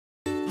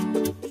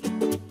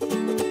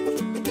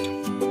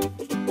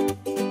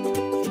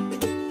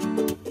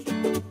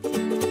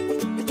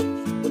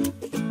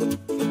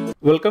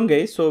Welcome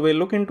guys. So we'll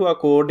look into a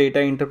core data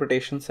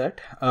interpretation set.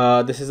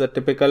 This is a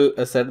typical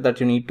set that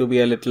you need to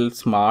be a little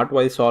smart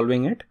while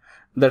solving it.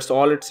 That's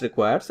all it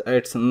requires.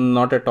 It's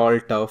not at all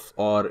tough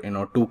or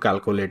too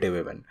calculative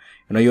even.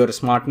 Your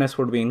smartness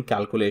would be in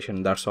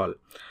calculation. That's all.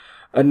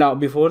 Now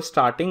before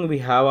starting, we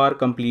have our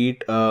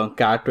complete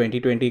CAT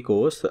 2020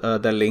 course.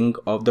 The link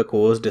of the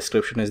course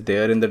description is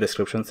there in the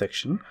description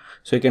section,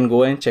 so you can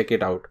go and check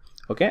it out.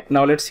 Okay,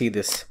 now let's see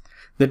this.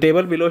 The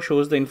table below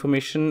shows the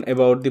information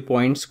about the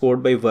points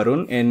scored by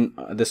Varun in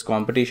this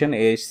competition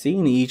AHC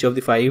in each of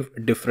the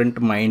 5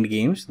 different mind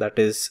games, that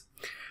is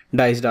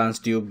Dice, Dance,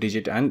 Dupe,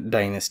 Digit and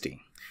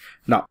Dynasty.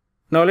 Now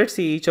let's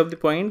see each of the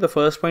point. The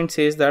first point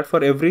says that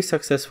for every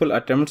successful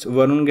attempt,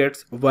 Varun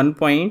gets 1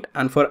 point,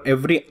 and for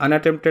every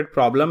unattempted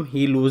problem,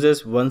 he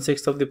loses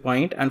 1/6 of the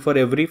point, and for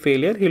every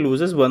failure, he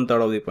loses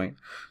 1/3 of the point.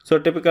 So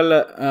typical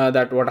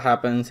that what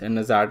happens in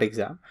a ZAT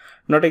exam.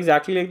 Not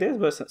exactly like this,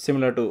 but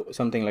similar to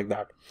something like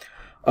that.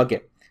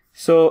 Okay,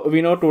 so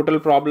we know total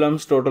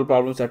problems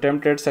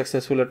attempted,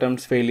 successful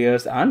attempts,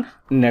 failures, and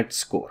net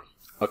score.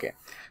 Okay,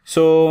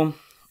 so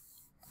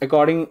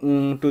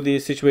according to the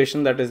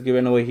situation that is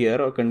given over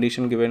here or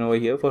condition given over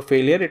here, for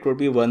failure it would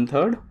be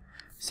 1/3,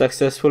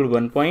 successful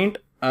 1 point,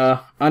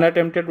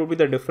 unattempted would be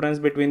the difference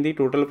between the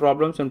total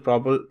problems and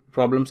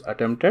problems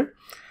attempted,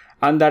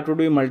 and that would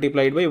be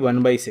multiplied by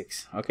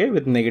 1/6. Okay,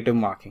 with negative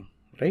marking,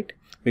 right,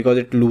 because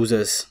it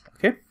loses.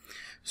 Okay,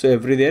 so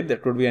every there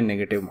that would be a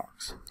negative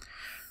marks.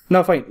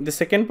 Now fine, the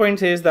second point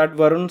says that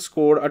Varun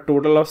scored a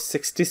total of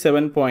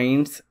 67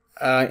 points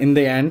in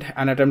the end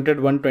and attempted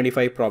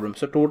 125 problems.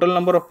 So total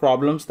number of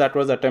problems that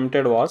was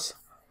attempted was,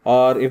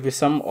 or if we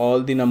sum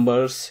all the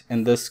numbers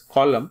in this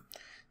column,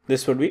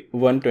 this would be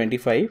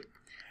 125,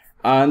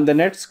 and the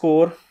net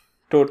score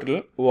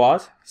total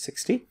was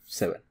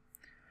 67.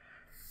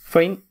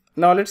 Fine.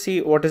 Now let's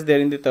see what is there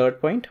in the third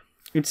point.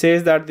 It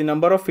says that the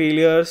number of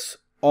failures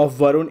of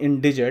Varun in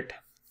digit,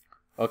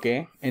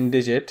 okay, in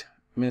digit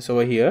means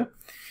over here,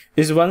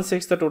 is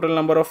 1/6 the total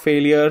number of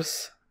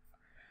failures.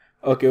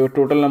 Okay,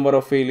 total number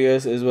of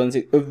failures is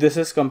 1/6. If this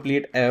is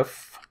complete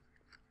F,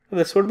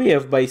 this would be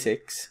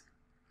F/6,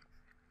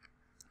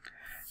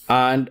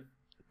 and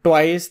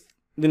twice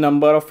the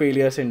number of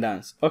failures in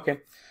dance. Okay,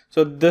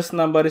 so this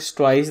number is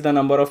twice the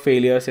number of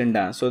failures in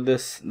dance. So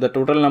the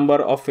total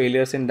number of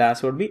failures in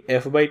dance would be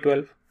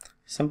F/12.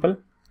 Simple.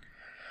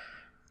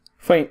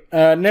 Fine.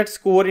 Net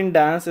score in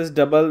dance is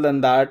double than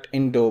that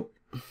in dope.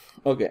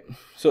 Okay,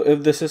 so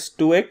if this is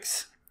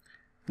 2x,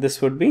 this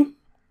would be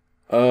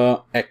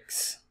x.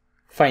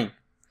 Fine.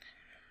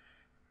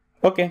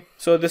 Okay,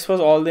 so this was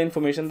all the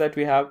information that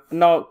we have.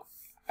 Now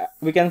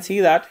we can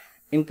see that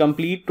in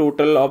complete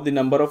total of the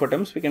number of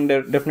attempts, we can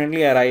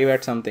definitely arrive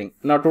at something.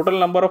 Now total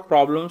number of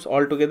problems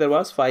altogether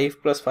was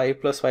 5 plus 5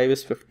 plus 5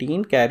 is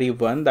 15, carry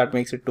 1, that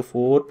makes it to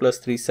 4 plus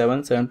 3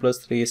 7, 7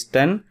 plus 3 is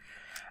 10,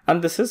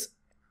 and this is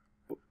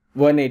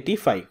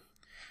 185.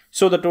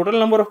 So the total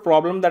number of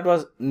problems that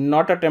was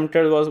not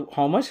attempted was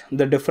how much?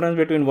 The difference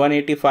between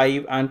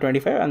 185 and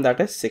 25, and that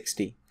is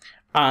 60.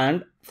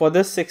 And for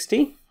this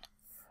 60,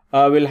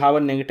 we'll have a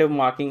negative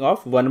marking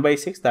of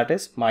 1/6, that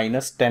is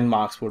minus 10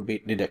 marks would be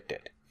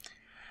deducted.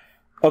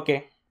 Okay,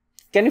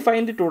 can you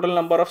find the total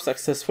number of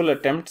successful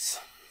attempts?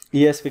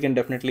 Yes, we can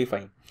definitely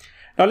find.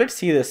 Now let's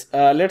see this.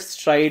 Let's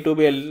try to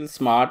be a little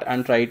smart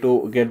and try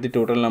to get the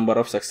total number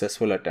of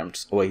successful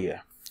attempts over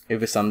here.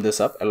 If we sum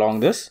this up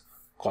along this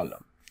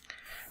column.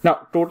 Now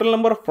total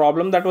number of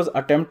problem that was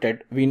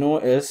attempted we know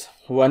is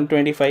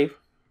 125.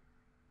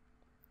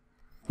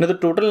 Now the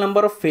total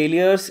number of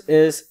failures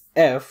is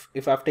F.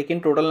 If I've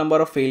taken total number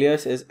of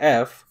failures is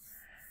F,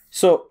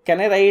 so can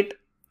I write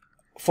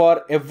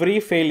for every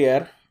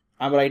failure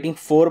I'm writing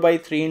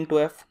 4/3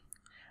 into F?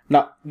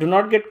 Now do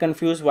not get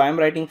confused why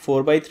I'm writing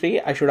 4/3.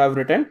 I should have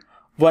written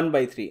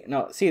 1/3.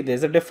 Now see,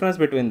 there's a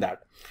difference between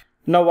that.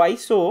 Now why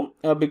so?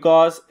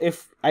 Because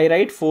if I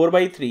write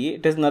 4/3,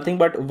 it is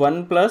nothing but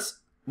 1 plus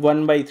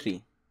 1/3.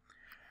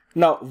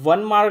 Now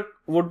 1 mark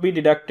would be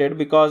deducted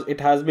because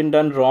it has been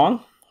done wrong,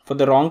 for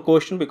the wrong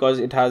question,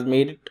 because it has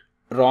made it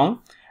wrong,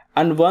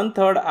 and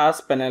 1/3 as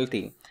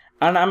penalty,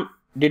 and I'm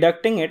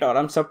deducting it or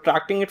I'm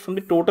subtracting it from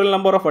the total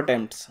number of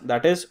attempts,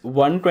 that is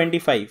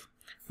 125,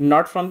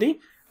 not from the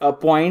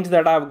points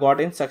that I've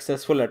got in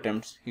successful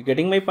attempts. You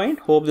getting my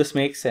point? Hope this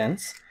makes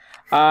sense.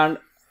 And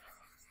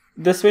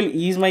this will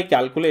ease my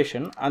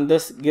calculation, and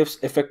this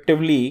gives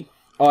effectively,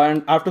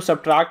 and I have to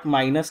subtract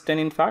minus 10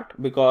 in fact,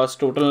 because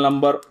total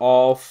number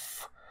of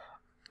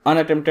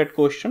unattempted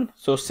question,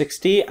 so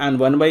 60 and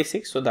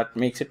 1/6, so that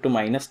makes it to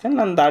minus 10,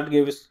 and that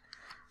gives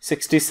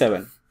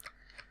 67.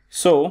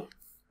 So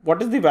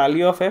what is the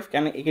value of F?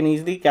 You can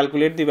easily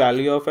calculate the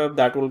value of F.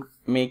 That will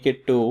make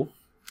it to,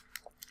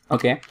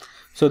 okay,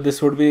 so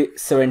this would be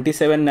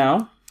 77.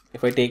 Now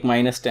if I take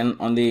minus 10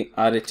 on the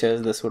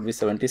RHS, this would be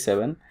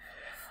 77.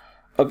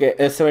 Okay,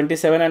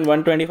 77 and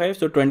 125,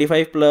 so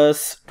 25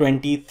 plus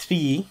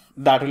 23,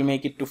 that will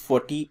make it to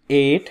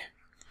 48.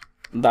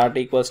 That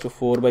equals to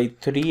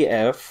 4/3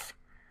 F,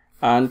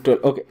 and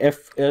 12. Okay, F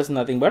is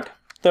nothing but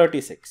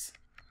 36.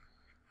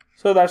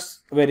 So that's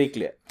very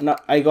clear. Now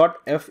I got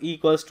f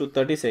equals to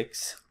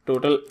 36,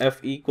 total f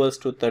equals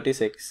to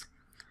 36.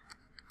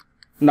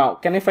 Now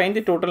can I find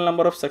the total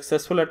number of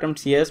successful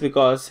attempts? Yes,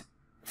 because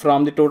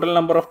from the total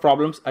number of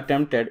problems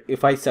attempted,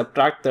 if I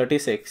subtract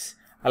 36,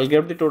 I'll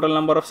get the total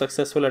number of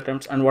successful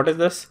attempts. And what is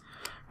this?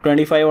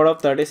 25 out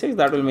of 36,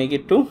 that will make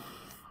it to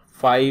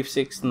 5,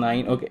 6,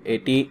 9, okay,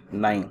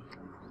 89.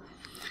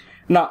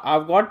 Now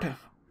I've got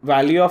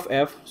value of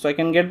f, so I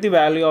can get the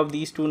value of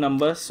these two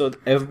numbers. So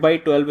f by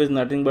 12 is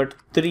nothing but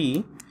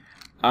 3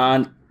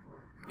 and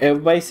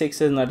f by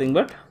 6 is nothing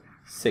but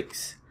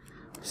 6.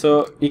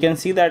 So you can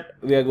see that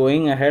we are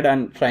going ahead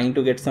and trying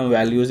to get some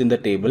values in the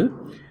table.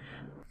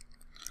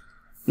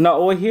 Now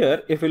over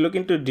here, if we look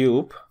into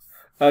dupe,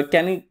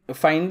 can you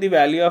find the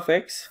value of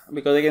x?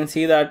 Because I can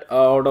see that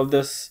out of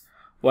this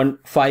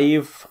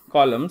 5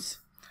 columns,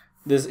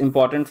 this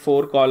important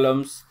 4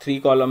 columns, 3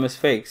 column is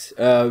fixed.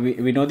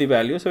 We know the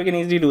value, so we can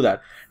easily do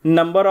that.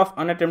 Number of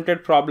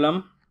unattempted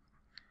problem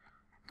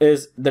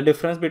is the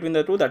difference between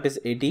the two, that is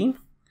 18.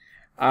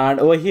 And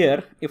over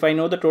here, if I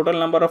know the total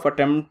number of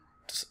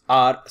attempts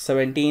are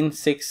 17,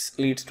 6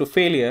 leads to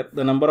failure,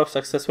 the number of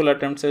successful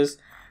attempts is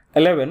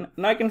 11.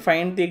 Now I can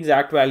find the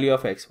exact value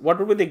of x. What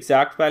would be the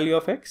exact value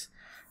of x?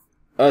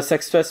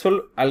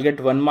 Successful, I'll get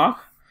 1 mark,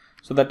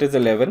 so that is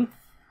 11.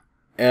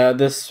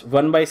 This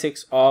 1 by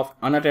 6 of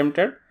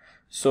unattempted,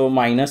 so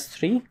minus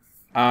 3,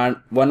 and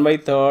 1 by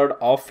 3rd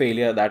of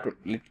failure, that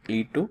would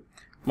lead to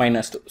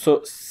minus 2,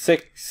 so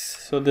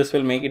 6. So this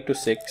will make it to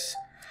 6.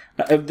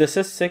 Now if this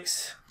is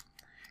 6,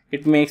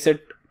 it makes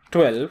it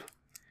 12.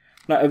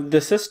 Now if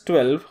this is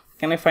 12,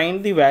 can I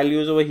find the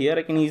values over here?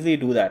 I can easily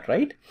do that,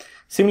 right?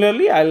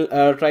 Similarly,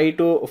 I'll try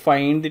to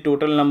find the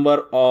total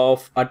number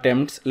of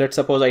attempts. Let's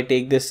suppose I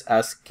take this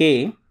as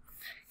k.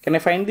 Can I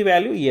find the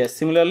value? Yes.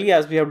 Similarly,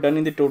 as we have done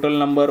in the total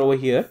number over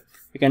here,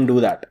 we can do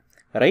that,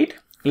 right?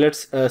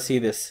 Let's see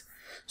this.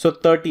 So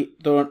 30,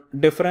 the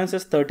difference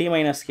is 30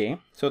 minus k.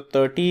 So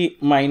 30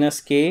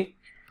 minus k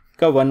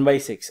ka 1 by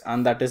 6,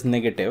 and that is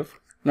negative.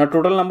 Now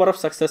total number of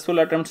successful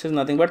attempts is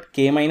nothing but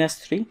k minus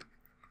 3.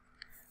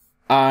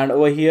 And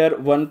over here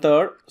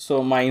 1/3,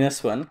 so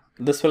minus 1.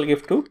 This will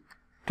give to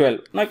 12.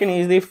 Now I can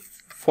easily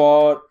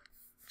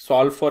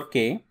solve for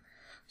k.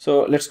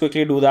 So let's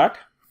quickly do that.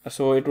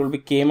 So it will be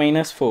k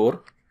minus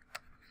 4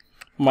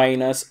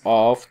 minus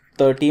of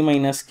 30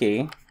 minus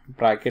k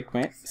bracket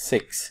mein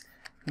 6.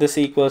 This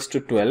equals to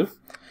 12.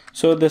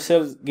 So this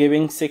is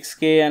giving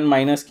 6k and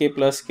minus k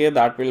plus k,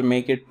 that will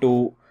make it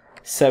to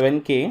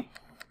 7k.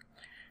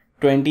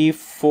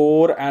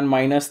 24 and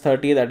minus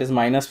 30, that is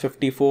minus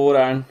 54,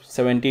 and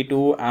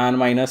 72 and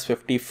minus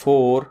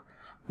 54,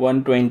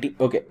 120,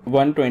 okay,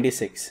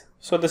 126.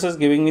 So this is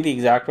giving me the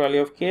exact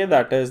value of k,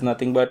 that is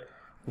nothing but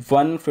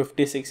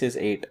 156 is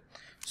 8.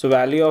 So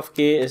value of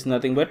k is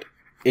nothing but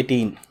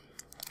 18.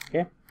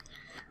 Okay.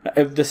 Now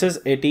if this is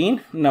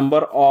 18,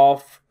 number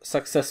of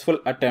successful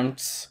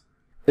attempts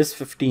is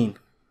 15.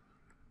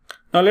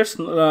 Now let's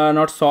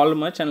not solve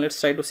much, and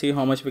let's try to see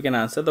how much we can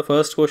answer. The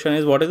first question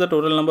is, what is the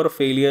total number of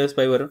failures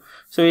by Varun?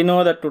 So we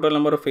know that total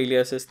number of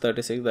failures is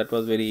 36. That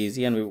was very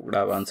easy and we would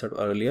have answered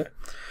earlier.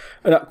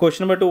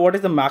 Question number 2, what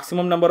is the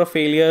maximum number of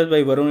failures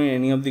by Varun in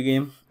any of the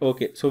game?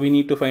 Okay, so we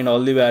need to find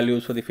all the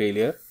values for the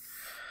failure.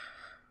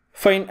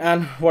 Fine.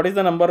 And what is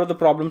the number of the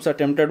problems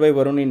attempted by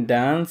Varun in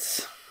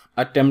dance?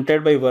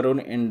 Attempted by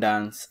Varun in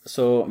dance.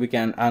 So we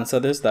can answer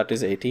this, that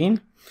is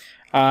 18.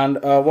 And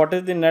what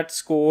is the net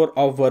score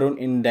of Varun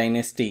in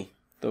dynasty?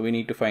 So we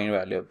need to find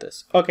value of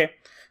this. Okay,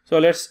 so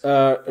let's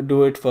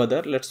do it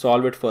further. Let's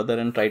solve it further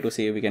and try to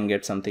see if we can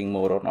get something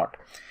more or not.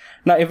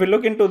 Now if we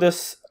look into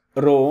this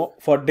row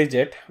for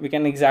digit, we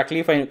can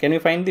exactly find, can we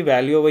find the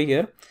value over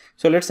here?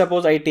 So let's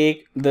suppose I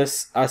take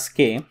this as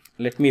k.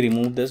 Let me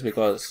remove this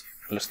because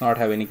let's not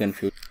have any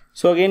confusion.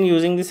 So again,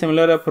 using the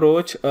similar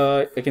approach,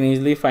 I can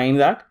easily find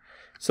that.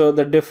 So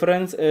the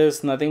difference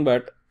is nothing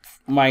but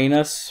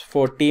minus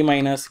 40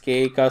 minus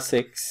k ka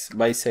 6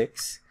 by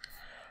 6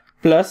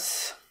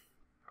 plus,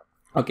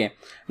 okay,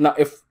 now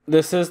if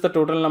this is the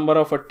total number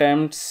of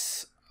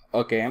attempts,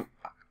 okay,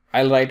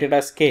 I'll write it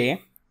as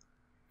k.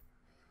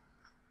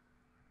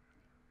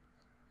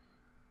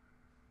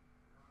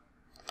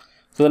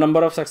 So the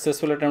number of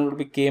successful attempts would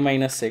be k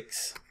minus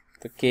 6.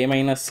 So k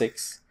minus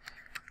 6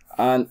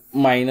 and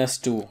minus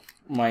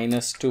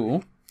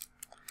 2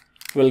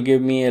 will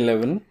give me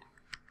 11.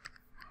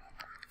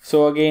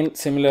 So again,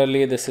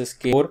 similarly, this is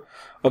k4.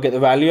 Okay,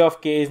 the value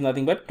of k is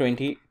nothing but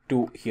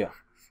 22 here.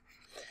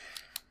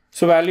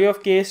 So value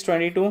of k is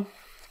 22.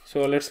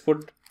 So let's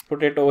put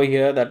it over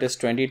here. That is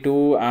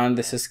 22, and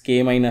this is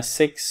k minus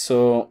 6.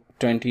 So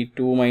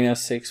 22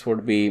 minus 6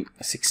 would be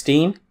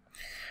 16.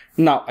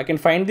 Now I can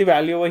find the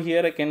value over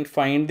here. I can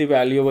find the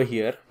value over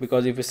here,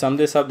 because if you sum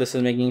this up, this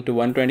is making it to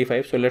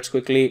 125. So let's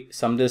quickly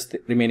sum this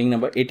remaining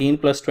number. 18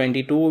 plus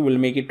 22 will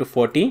make it to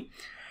 40.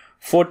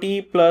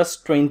 40 plus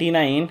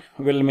 29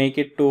 will make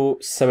it to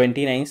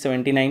 79.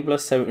 79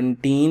 plus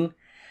 17.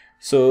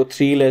 So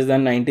 3 less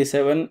than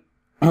 97.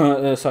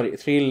 Sorry,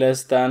 3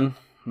 less than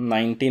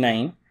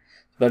 99.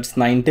 That's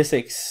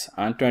 96,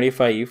 and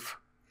 25.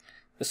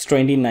 is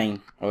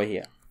 29 over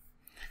here.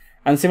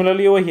 And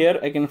similarly over here,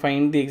 I can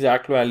find the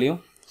exact value.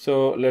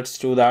 So let's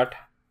do that,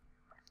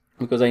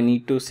 because I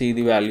need to see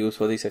the values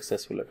for the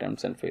successful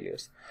attempts and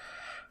failures.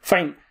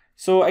 Fine.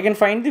 So I can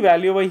find the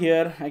value over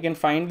here. I can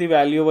find the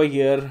value over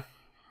here.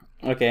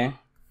 Okay.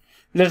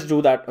 Let's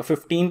do that.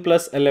 15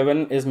 plus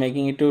 11 is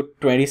making it to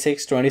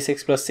 26.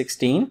 26 plus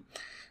 16.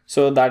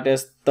 So that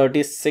is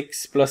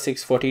 36 plus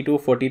 6, 42.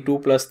 42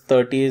 plus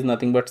 30 is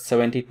nothing but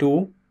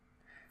 72.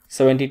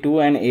 72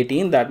 and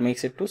 18, that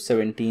makes it to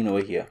 17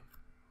 over here.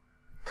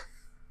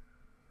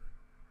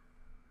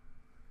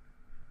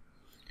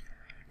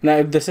 Now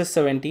if this is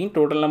 17,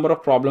 total number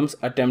of problems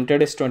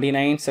attempted is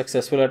 29,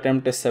 successful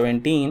attempt is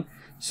 17.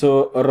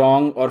 So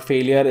wrong or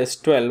failure is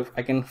 12.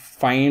 I can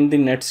find the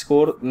net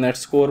score. Net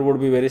score would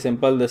be very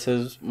simple. This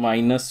is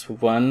minus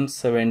 1,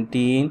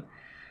 17,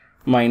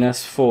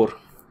 minus 4.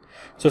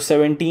 So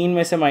 17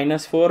 में से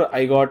minus 4,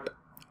 I got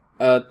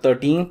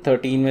 13.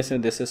 13 में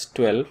से this is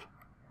 12.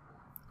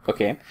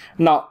 Okay.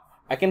 Now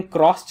I can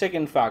cross check,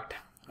 in fact,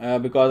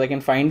 because I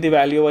can find the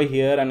value over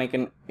here and I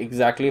can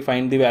exactly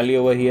find the value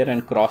over here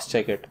and cross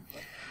check it.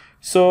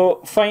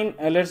 So fine,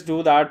 let's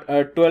do that.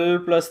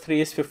 12 plus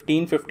 3 is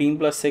 15. 15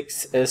 plus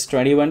 6 is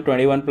 21.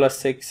 21 plus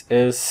 6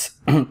 is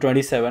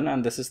 27,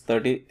 and this is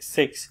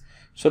 36.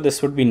 So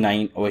this would be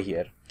 9 over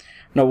here.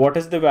 Now what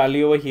is the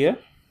value over here?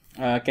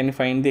 Can you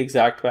find the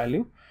exact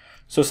value?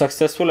 So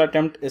successful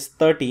attempt is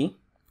 30,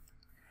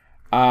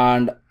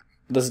 and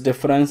this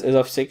difference is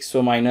of 6,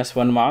 so minus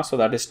 1 mark, so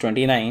that is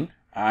 29.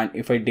 And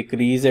if I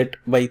decrease it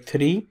by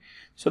 3,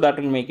 so that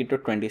will make it to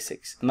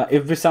 26. Now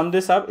if we sum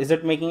this up, is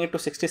it making it to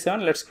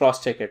 67? Let's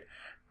cross check it.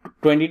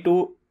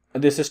 22,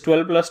 this is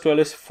 12 plus 12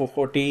 is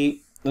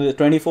 40,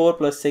 24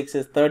 plus 6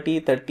 is 30,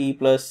 30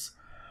 plus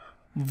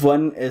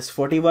 1 is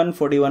 41,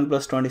 41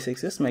 plus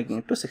 26 is making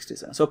it to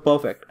 67. So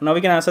perfect. Now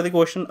we can answer the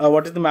question,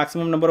 what is the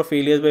maximum number of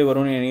failures by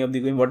Varun in any of the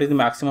game? What is the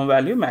maximum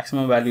value?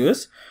 Maximum value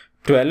is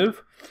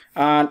 12.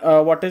 And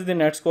what is the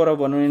net score of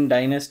Varun in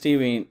Dynasty?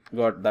 We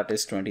got that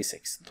is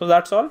 26. So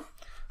that's all.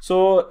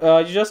 So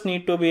you just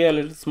need to be a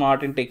little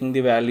smart in taking the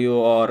value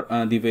or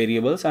the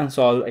variables and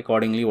solve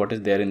accordingly what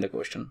is there in the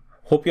question.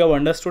 Hope you have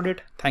understood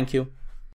it. Thank you.